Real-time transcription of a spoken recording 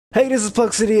Hey, this is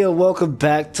Puck City, and welcome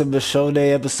back to Michonne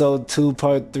episode 2,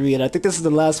 part 3. And I think this is the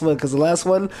last one, because the last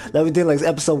one that we did, like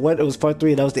episode 1, it was part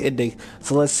 3, and that was the ending.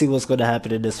 So let's see what's going to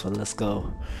happen in this one. Let's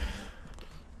go.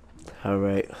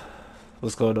 Alright.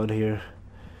 What's going on here?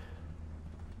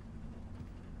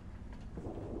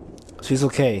 She's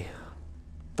okay.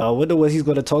 But I wonder what he's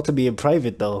going to talk to me in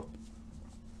private, though.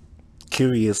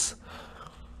 Curious.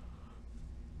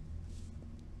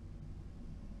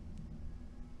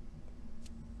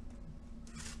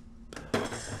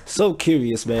 So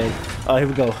curious, man. Oh, here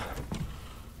we go.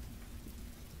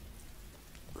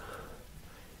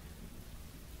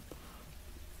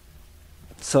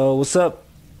 So, what's up?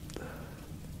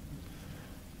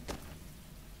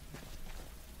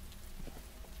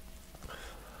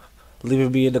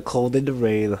 Leaving me in the cold and the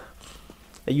rain.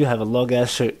 And you have a long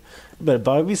ass shirt. You better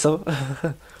borrow me some.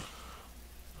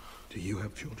 Do you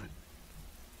have children?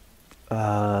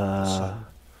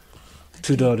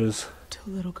 Two daughters. Two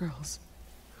little girls.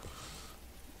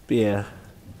 Yeah.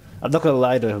 I'm not gonna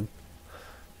lie to him.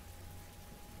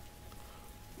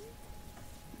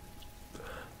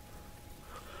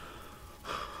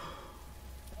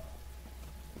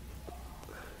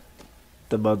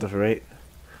 The mother, right?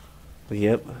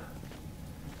 Yep.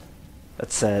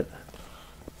 That's sad.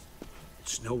 It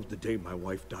snowed the day my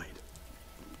wife died.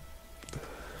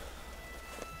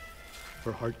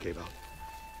 Her heart gave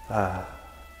out.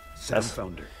 Sam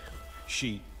found her.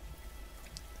 She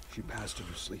passed in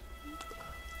her sleep.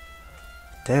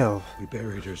 Damn. We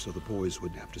buried her so the boys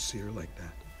wouldn't have to see her like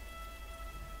that.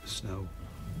 The snow,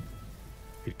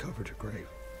 it covered her grave.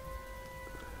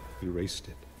 We erased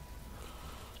it.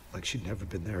 Like she'd never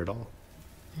been there at all.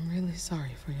 I'm really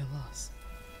sorry for your loss.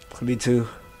 Me too.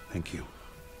 Thank you.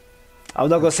 I'm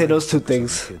not gonna say those two Focus on the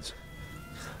things. kids.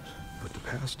 But the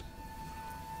past,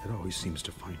 it always seems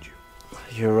to find you.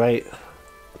 You're right.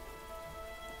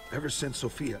 Ever since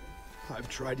Sophia, I've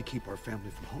tried to keep our family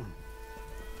from harm.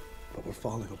 But we're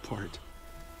falling apart,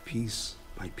 piece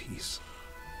by piece.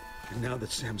 And now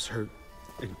that Sam's hurt,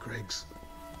 and Greg's...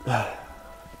 I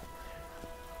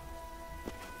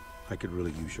could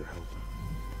really use your help.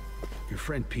 Your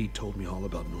friend Pete told me all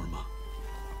about Norma.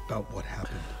 About what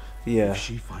happened. Yeah. If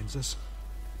she finds us,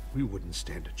 we wouldn't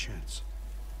stand a chance.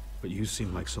 But you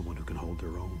seem like someone who can hold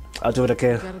their own. I'll do what I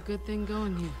can. Got a good thing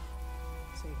going here.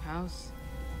 Safe house,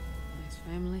 nice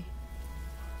family.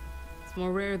 It's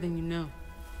more rare than you know.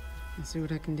 I'll see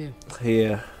what I can do.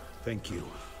 Yeah. Thank you.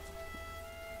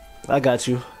 I got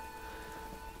you.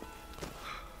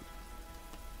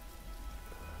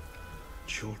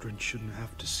 Children shouldn't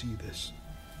have to see this.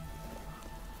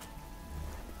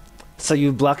 So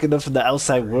you blocking them from the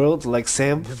outside world, like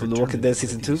Sam Never from The turned Walking Dead into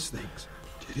season 2? these things,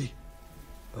 did he?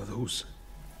 Are those...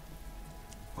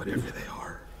 whatever they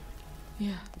are.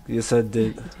 Yeah. Yes, I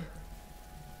did. You did.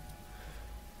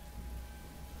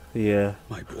 Yeah.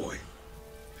 My boy.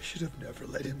 I should have never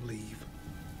let him leave.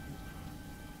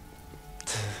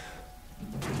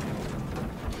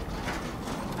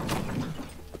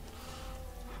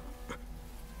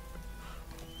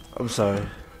 I'm sorry.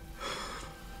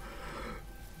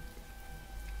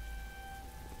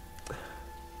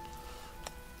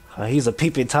 He's a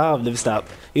peeping Tom. Let me stop.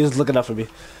 He was looking out for me.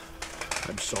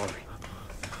 I'm sorry.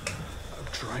 I'm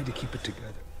trying to keep it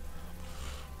together.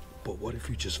 But what if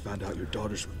you just found out your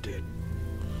daughters were dead?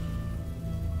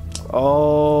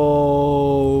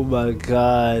 Oh my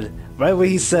God! Right when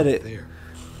he said it. There.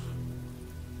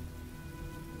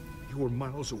 You were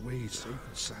miles away, safe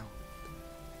and sound.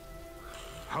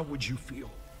 How would you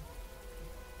feel?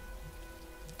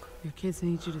 Your kids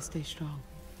need you to stay strong.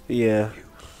 Yeah.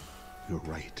 You're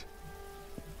right.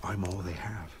 I'm all they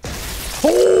have.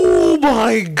 Oh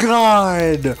my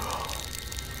God!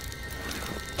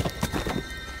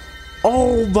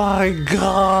 Oh my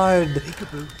God!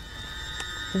 Peekaboo.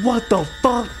 What the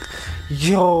fuck?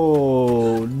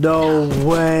 Yo, no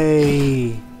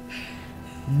way.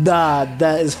 Nah,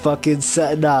 that is fucking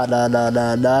sad. Nah,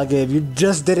 game. You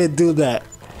just didn't do that.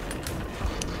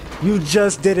 You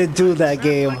just didn't do that,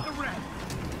 game.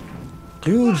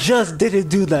 You just didn't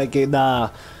do that, game.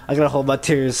 Nah, I gotta hold my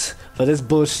tears for this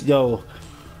bullshit. Yo,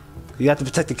 you have to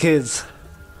protect the kids.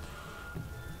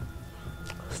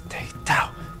 Stay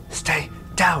down. Stay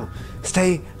down.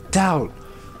 Stay down.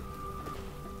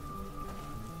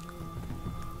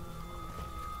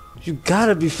 You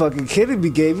gotta be fucking kidding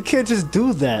me, game. You can't just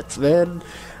do that, man.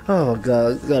 Oh my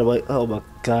God. You gotta wait. Oh my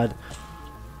God.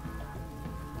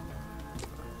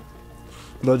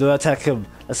 No, don't attack him.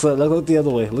 Let's look the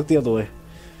other way. Look the other way.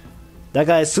 That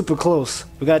guy is super close.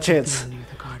 We got a chance. Near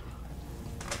the garden.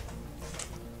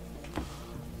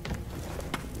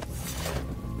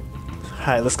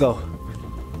 Alright, let's go.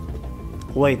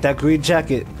 Wait, that green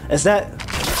jacket. Is that...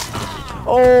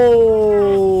 Oh!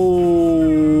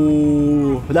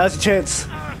 Now's your chance.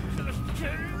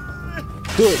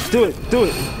 Do it, do it, do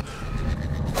it.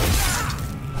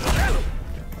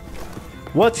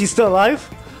 What? He's still alive?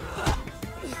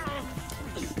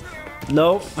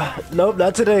 Nope. Nope,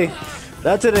 not today.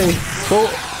 Not today.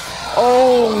 Oh.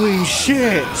 Holy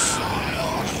shit!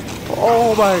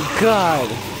 Oh my god!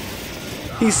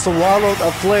 He swallowed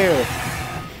a flare.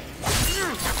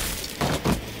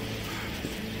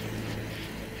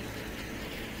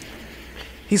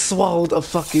 He swallowed a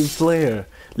fucking flare.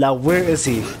 Now where is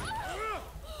he?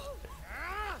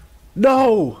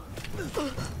 No!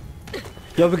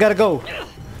 Yo, we gotta go.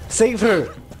 Save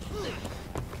her.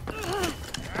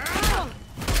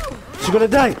 She's gonna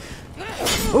die.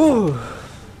 Ooh.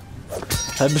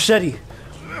 A machete.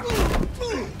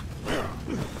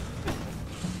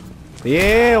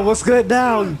 Yeah, what's good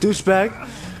now, you douchebag?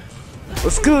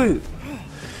 What's good?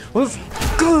 What's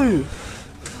good?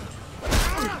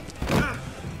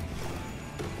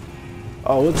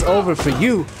 Oh, it's over for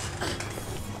you.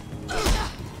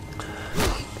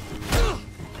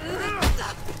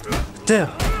 Damn.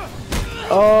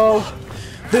 Oh,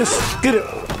 this, get it.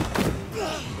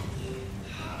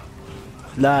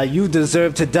 Nah, you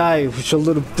deserve to die with your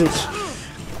little bitch.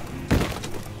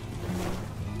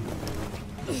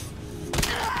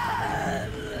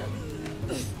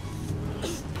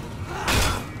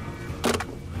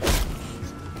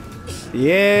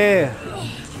 Yeah.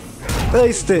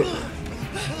 Taste it.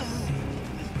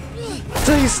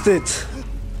 Taste it.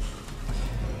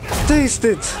 Taste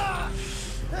it.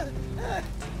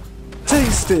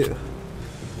 Taste it.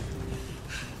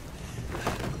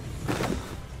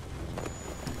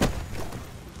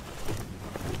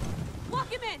 Lock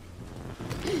him in.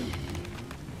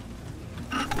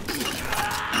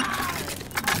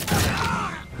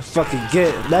 Fucking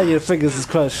get it. Now your fingers is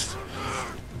crushed.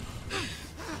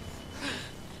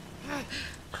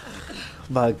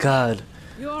 My god.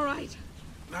 You all right?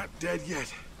 Not dead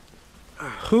yet.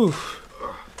 Whew.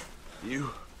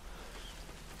 You?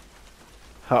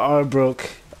 Her arm broke.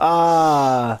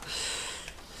 Ah.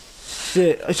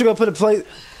 Shit. I should go put a plate.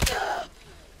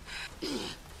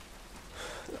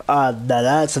 Ah, nah,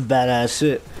 that's some badass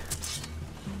shit.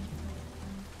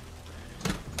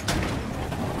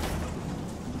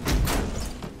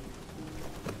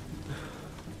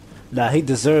 Nah, he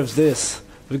deserves this.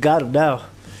 We got him now.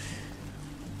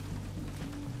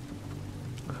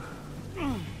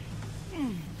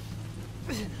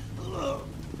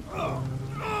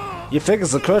 Your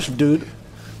fingers are crushed, dude.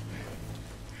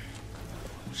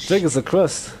 Fingers are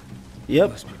crushed.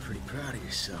 Yep. Must be pretty proud of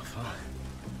yourself, huh?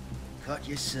 Caught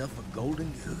yourself a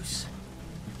golden goose.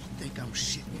 You think I'm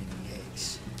shitting any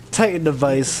eggs? Tighten the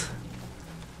vice.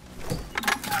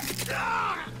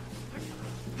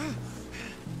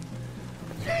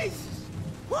 Jesus!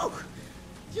 Whoa!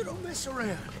 You don't mess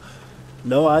around.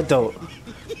 No, I don't.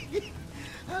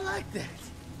 I like that.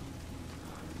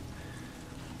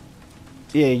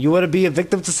 Yeah, you want to be a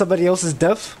victim to somebody else's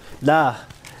death? Nah.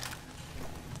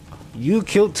 You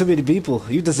killed too many people.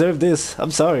 You deserve this.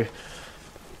 I'm sorry.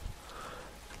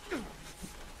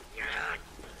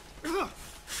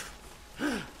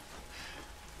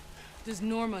 Does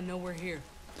Norma know we're here?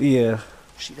 Yeah.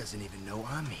 She doesn't even know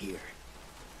I'm here.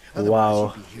 Wow.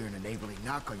 Otherwise, you'd be hearing an enabling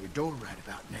knock on your door right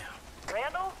about now.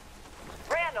 Randall?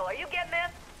 Randall, are you getting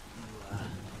this?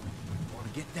 Want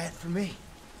to get that for me?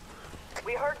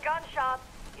 We heard gunshots.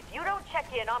 If you don't check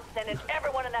in, I'm sending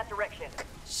everyone in that direction.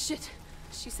 Shit.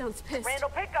 She sounds pissed. Randall,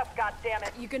 pick up,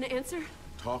 goddammit. You gonna answer?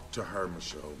 Talk to her,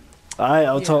 Michonne. Alright,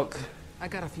 I'll Yeah. talk. I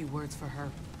got a few words for her.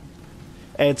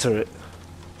 Answer it.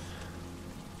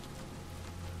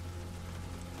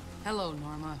 Hello,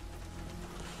 Norma.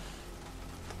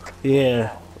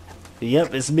 Yeah.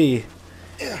 Yep, it's me.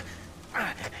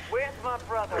 Where's my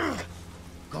brother?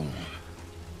 Go on.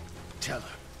 Tell her.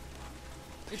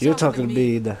 You're talking to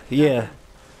me. Yeah.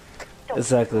 Don't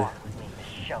Exactly. fuck with me,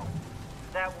 Michonne.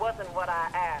 That wasn't what I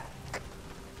asked.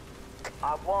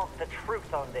 I want the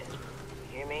truth on this.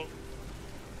 You hear me?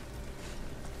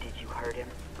 Did you hurt him?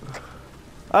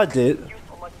 I did. You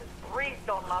so much as breathed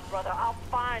on my brother, I'll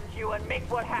find you and make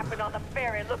what happened on the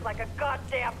ferry look like a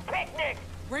goddamn picnic!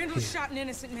 Randall shot an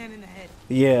innocent man in the head.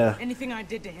 Yeah. Anything I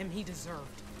did to him, he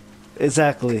deserved.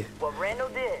 Exactly. What Randall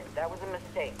did, that was a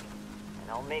mistake.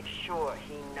 And I'll make sure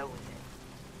he knows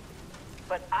it.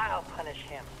 But I'll punish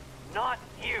him, not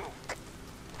you.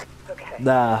 Okay.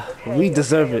 Nah, okay, we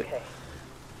deserve it. okay.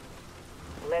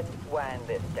 Let's wind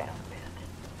this down a bit.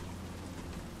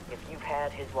 If you've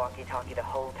had his walkie-talkie the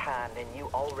whole time, then you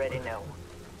already know.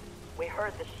 We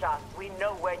heard the shots. We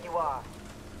know where you are.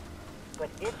 But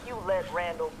if you let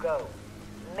Randall go,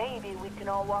 maybe we can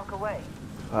all walk away.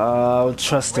 I'll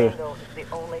trust her. Randall is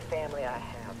the only family I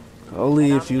have. Only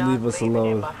And if I'm you not leave us leaving him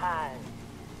alone. behind.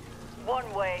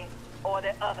 One way or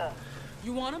the other.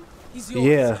 You want him? He's yours.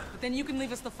 Yeah. But then you can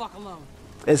leave us the fuck alone.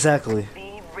 Exactly.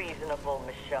 Be reasonable,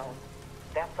 Michonne.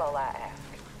 That's all I ask.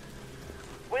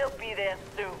 We'll be there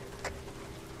soon.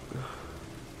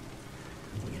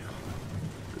 You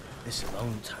know, this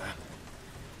alone time,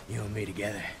 you and me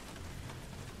together,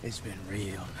 it's been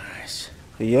real nice.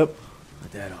 Yep.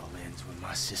 But that all ends when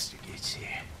my sister gets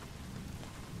here.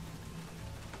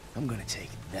 I'm gonna take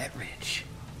that wrench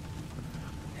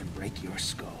and break your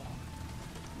skull.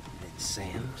 And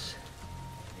Sam's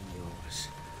and yours.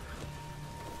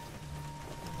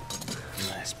 And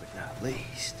last but not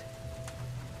least,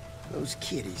 those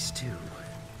kitties too.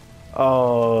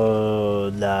 Oh,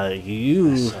 nah, I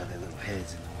you. saw their little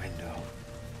heads in the window.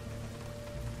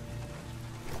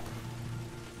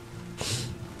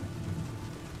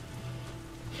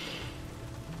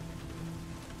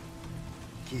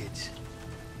 Kids,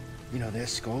 you know, their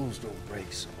skulls don't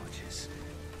break so much as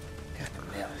kind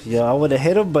of melt. Yeah, I would have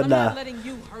hit him, but I'm nah. not letting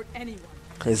you hurt anyone.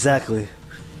 Exactly.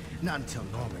 Not until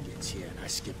Norma gets here and I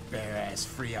skip bare ass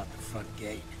free out the front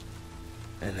gate.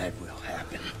 And that will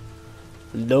happen.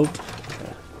 Nope.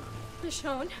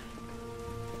 Michonne,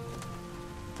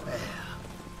 Well,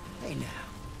 hey now.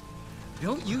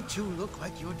 Don't you two look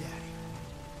like your daddy?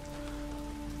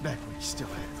 Back when he still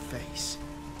had a face.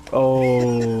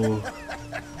 Oh.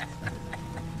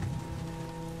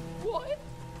 what?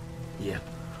 Yep.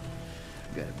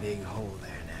 Got a big hole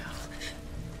there now.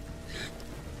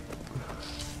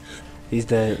 He's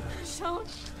dead. Michonne,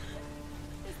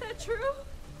 is that true?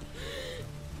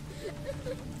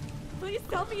 Please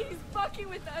tell me he's fucking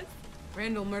with us.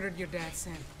 Randall murdered your dad,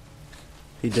 Sam.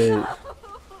 He did.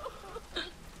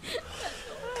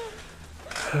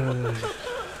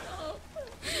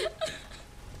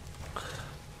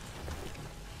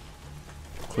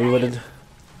 We wouldn't.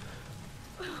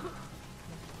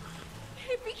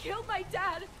 If he killed my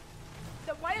dad,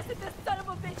 then why isn't this son of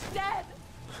a bitch dead?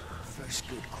 First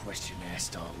good question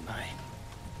asked all night.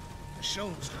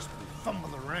 Michonne's just been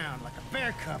fumbling around like a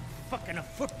bear cub fucking a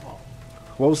football.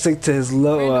 Won't stick to his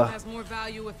Randall low. has more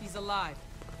value if he's alive.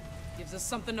 Gives us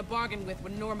something to bargain with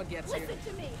when Norma gets here.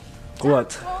 Listen to me. What?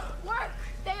 That won't work.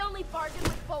 They only bargain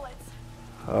with bullets.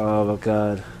 Oh my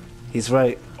god. He's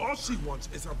right. All she wants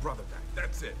is her brother back.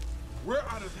 That's it. We're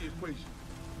out of the equation.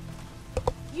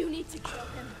 You need to kill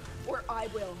him, or I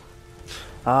will.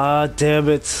 Ah, damn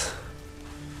it.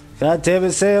 God damn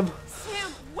it, Sam.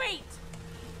 Sam, wait!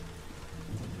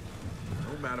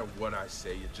 No matter what I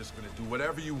say, you're just gonna do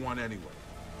whatever you want anyway.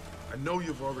 I know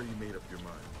you've already made up your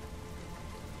mind.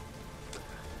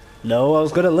 No, I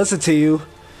was gonna listen to you,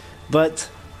 but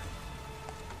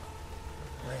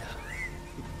Well,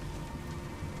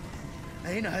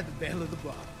 I ain't had the bell of the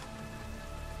bar.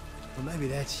 Well, maybe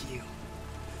that's you.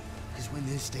 Because when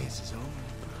this dance is over,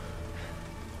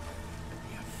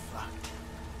 you're fucked.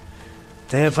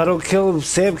 damn, if I don't kill him,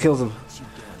 Sam kills him. What you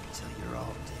done until you're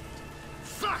all dead.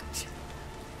 Fucked!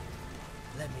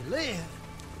 Let me live,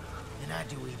 and I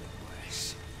do even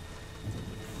worse.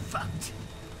 Fucked.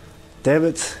 Damn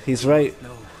it, he's right.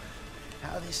 No.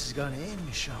 How this is gonna end,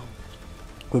 Michonne.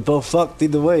 We're both fucked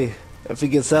either way if he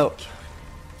gets out.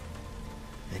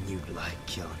 And you'd like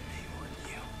killing me, wouldn't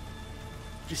you?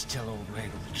 Just tell old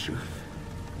Randall the truth.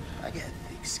 I got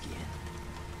thick skin.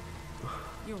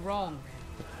 You're wrong,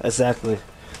 Randall. Exactly.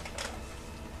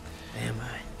 Am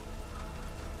I?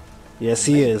 Yes,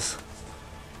 he is.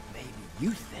 Maybe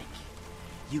you think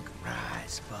you can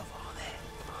rise above all that.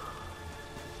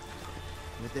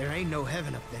 But there ain't no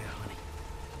heaven up there, honey.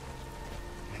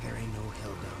 And there ain't no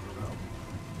hell down the road.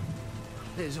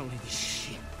 There's only this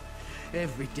shit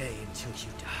every day until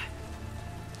you die.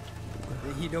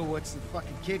 And you know what's the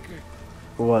fucking kicker?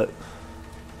 What?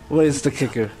 What is the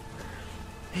kicker?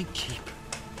 And keep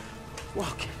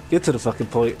walking. Get to the fucking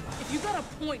point. If you got a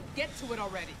point, get to it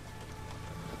already.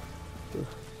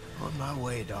 On my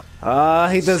way, dog. Ah,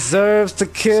 he deserves to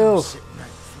kill. Sitting right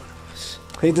in front of us.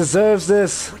 He deserves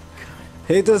this. What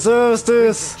kind He deserves of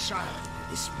this. child in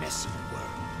this messy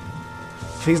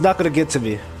world? He's not gonna get to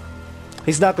me.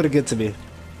 He's not gonna get to me.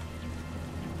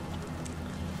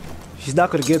 He's not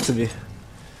gonna get to me.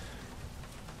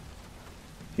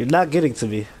 You're not getting to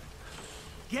me.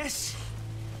 Guess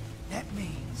that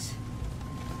means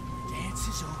the dance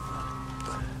is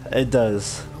over. It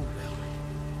does. Oh well.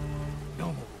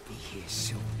 Norma will be here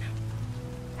soon.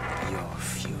 Your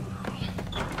funeral.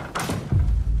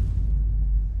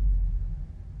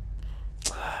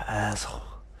 Asshole.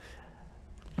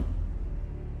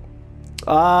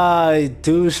 Ah,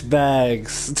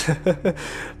 douchebags.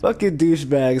 Fucking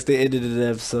douchebags. They ended an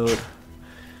episode.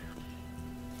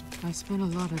 I spent a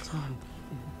lot of time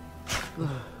in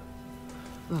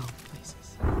low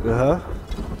places. Uh-huh.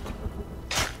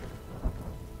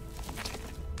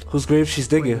 Whose grave she's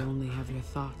Where digging? you only have your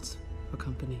thoughts for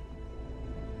company.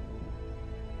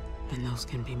 And those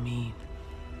can be mean.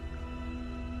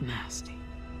 Nasty.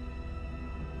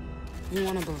 You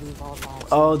want to believe all lies.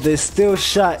 Oh, they still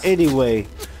shot anyway.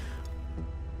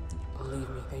 Believe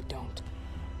me, they don't.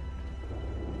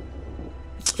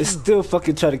 They still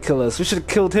fucking trying to kill us. We should have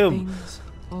killed him. Things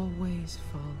always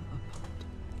fall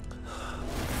apart.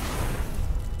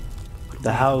 But The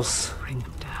we house. bring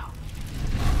them down.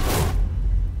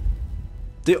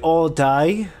 They all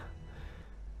die?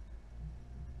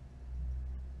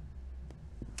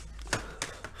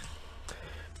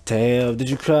 Damn, did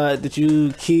you cry? Did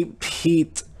you keep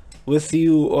Pete with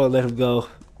you or let him go?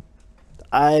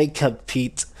 I kept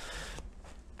Pete.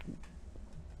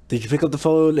 Did you pick up the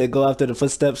phone and go after the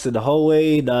footsteps in the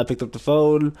hallway? No, I picked up the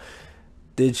phone.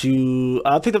 Did you...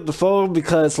 I picked up the phone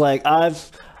because, like, I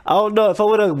don't know, if I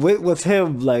would have went with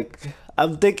him, like,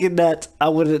 I'm thinking that I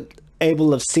wouldn't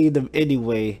able have seen them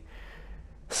anyway.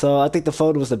 So I think the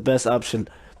phone was the best option.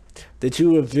 Did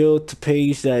you reveal to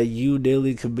Paige that you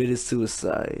nearly committed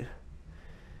suicide?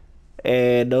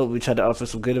 And no, we tried to offer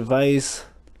some good advice.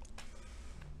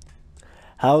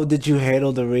 How did you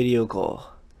handle the radio call?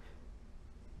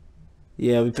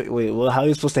 Yeah, wait, well, how are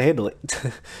you supposed to handle it?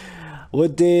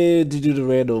 What did you do to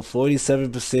Randall?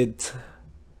 47%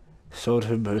 showed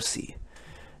him mercy.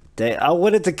 Dang, I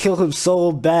wanted to kill him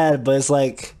so bad, but it's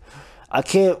like, I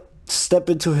can't step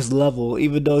into his level,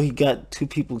 even though he got 2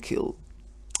 people killed.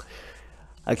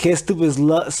 I can't stoop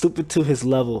to his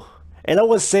level. And I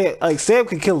would say, like, Sam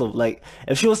can kill him. Like,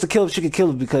 if she wants to kill him, she can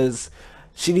kill him because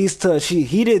she needs to.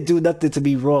 He didn't do nothing to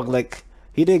be wrong. Like,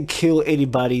 he didn't kill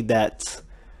anybody that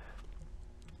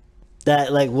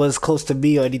like was close to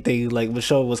me or anything. Like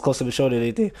Michonne was close to Michonne or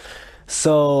anything.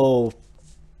 So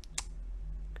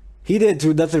he didn't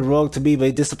do nothing wrong to me, but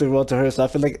he did something wrong to her. So I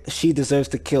feel like she deserves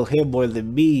to kill him more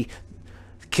than me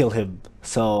kill him.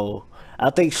 So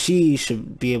I think she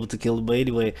should be able to kill him. But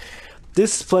anyway,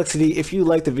 this is Plexity. If you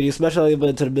liked the video, smash the like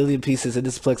button to the million pieces. And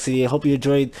this is Plexity. I hope you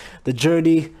enjoyed the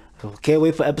journey. Can't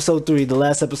wait for episode 3, the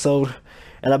last episode.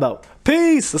 And I'm out.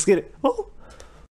 Peace! Let's get it. Oh.